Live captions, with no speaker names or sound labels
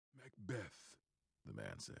Macbeth, the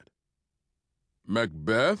man said.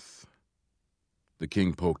 Macbeth? The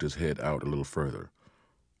king poked his head out a little further.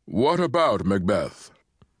 What about Macbeth?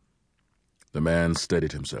 The man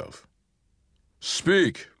steadied himself.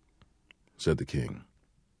 Speak, said the king.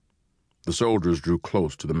 The soldiers drew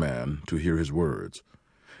close to the man to hear his words.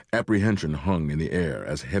 Apprehension hung in the air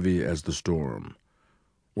as heavy as the storm.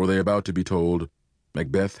 Were they about to be told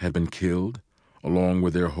Macbeth had been killed, along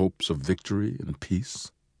with their hopes of victory and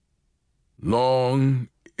peace? Long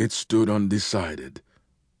it stood undecided,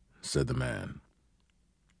 said the man.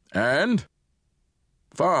 And?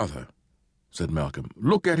 Father, said Malcolm,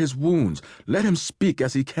 look at his wounds. Let him speak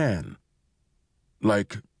as he can.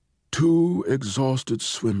 Like two exhausted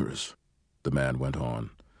swimmers, the man went on,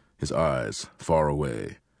 his eyes far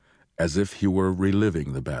away, as if he were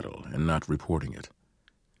reliving the battle and not reporting it.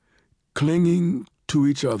 Clinging to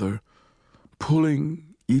each other,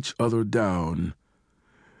 pulling each other down,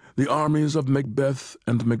 the armies of Macbeth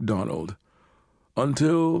and MacDonald,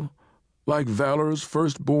 until, like valor's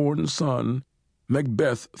firstborn son,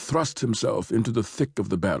 Macbeth thrust himself into the thick of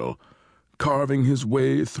the battle, carving his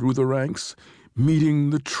way through the ranks, meeting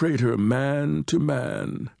the traitor man to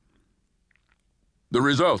man. The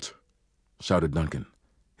result, shouted Duncan.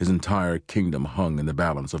 His entire kingdom hung in the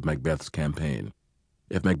balance of Macbeth's campaign.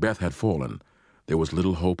 If Macbeth had fallen, there was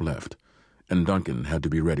little hope left, and Duncan had to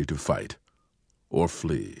be ready to fight or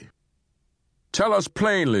flee. Tell us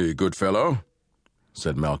plainly, good fellow,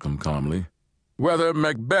 said Malcolm calmly, whether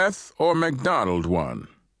Macbeth or MacDonald won.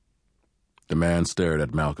 The man stared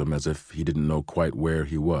at Malcolm as if he didn't know quite where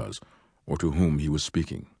he was or to whom he was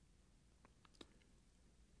speaking.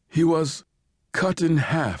 He was cut in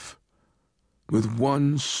half with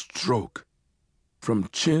one stroke, from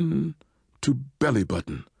chin to belly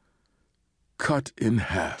button. Cut in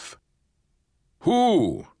half.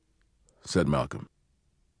 Who? Said Malcolm.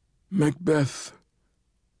 Macbeth.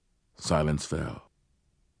 Silence fell.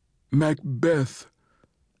 Macbeth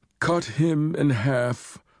cut him in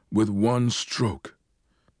half with one stroke.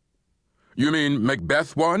 You mean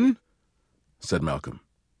Macbeth won? Said Malcolm.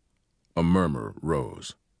 A murmur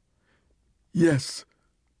rose. Yes,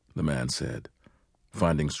 the man said,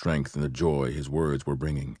 finding strength in the joy his words were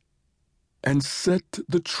bringing, and set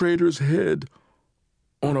the traitor's head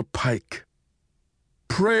on a pike.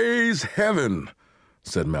 Praise heaven,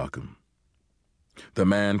 said Malcolm. The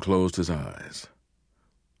man closed his eyes.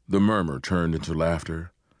 The murmur turned into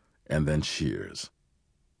laughter and then cheers.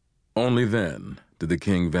 Only then did the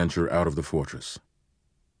king venture out of the fortress.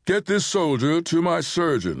 Get this soldier to my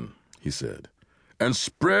surgeon, he said, and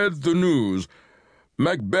spread the news.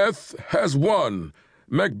 Macbeth has won.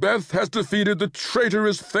 Macbeth has defeated the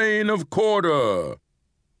traitorous Thane of Cawdor.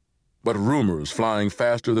 But rumors, flying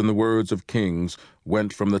faster than the words of kings,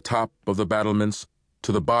 went from the top of the battlements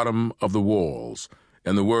to the bottom of the walls,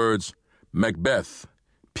 and the words, Macbeth,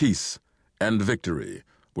 peace, and victory,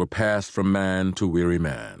 were passed from man to weary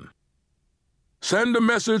man. Send a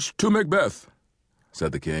message to Macbeth,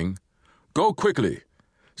 said the king. Go quickly.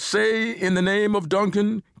 Say in the name of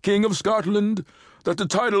Duncan, King of Scotland, that the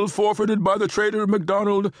title forfeited by the traitor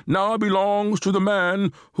MacDonald now belongs to the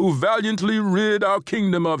man who valiantly rid our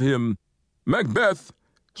kingdom of him. Macbeth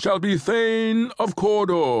shall be Thane of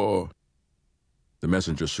Cawdor. The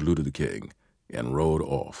messenger saluted the king and rode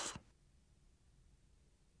off.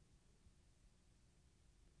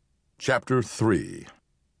 Chapter 3.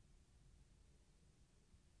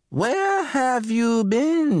 Where have you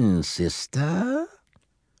been, sister?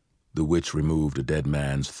 The witch removed a dead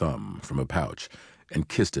man's thumb from a pouch and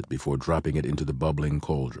kissed it before dropping it into the bubbling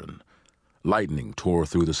cauldron. Lightning tore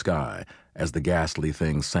through the sky as the ghastly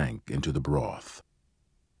thing sank into the broth.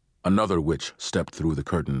 Another witch stepped through the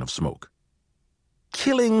curtain of smoke.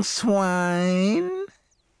 Killing swine?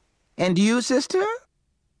 And you, sister?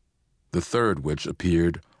 The third witch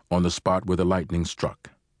appeared on the spot where the lightning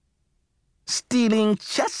struck. Stealing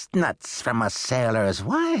chestnuts from a sailor's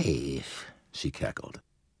wife, she cackled.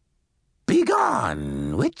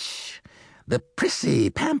 Begone, witch, the prissy,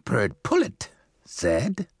 pampered pullet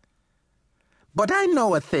said. But I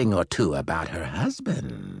know a thing or two about her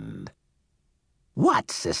husband.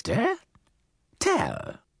 What, sister?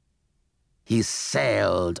 Tell. He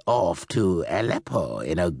sailed off to Aleppo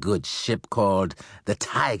in a good ship called the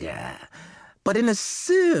Tiger. But in a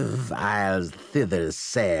sieve I'll thither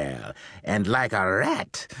sail, and like a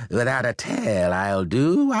rat without a tail I'll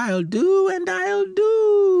do, and I'll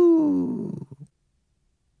do.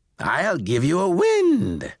 I'll give you a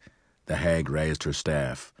wind. The hag raised her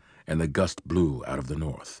staff, and the gust blew out of the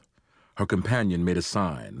north. Her companion made a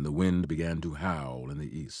sign, and the wind began to howl in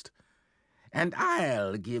the east. And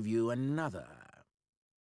I'll give you another.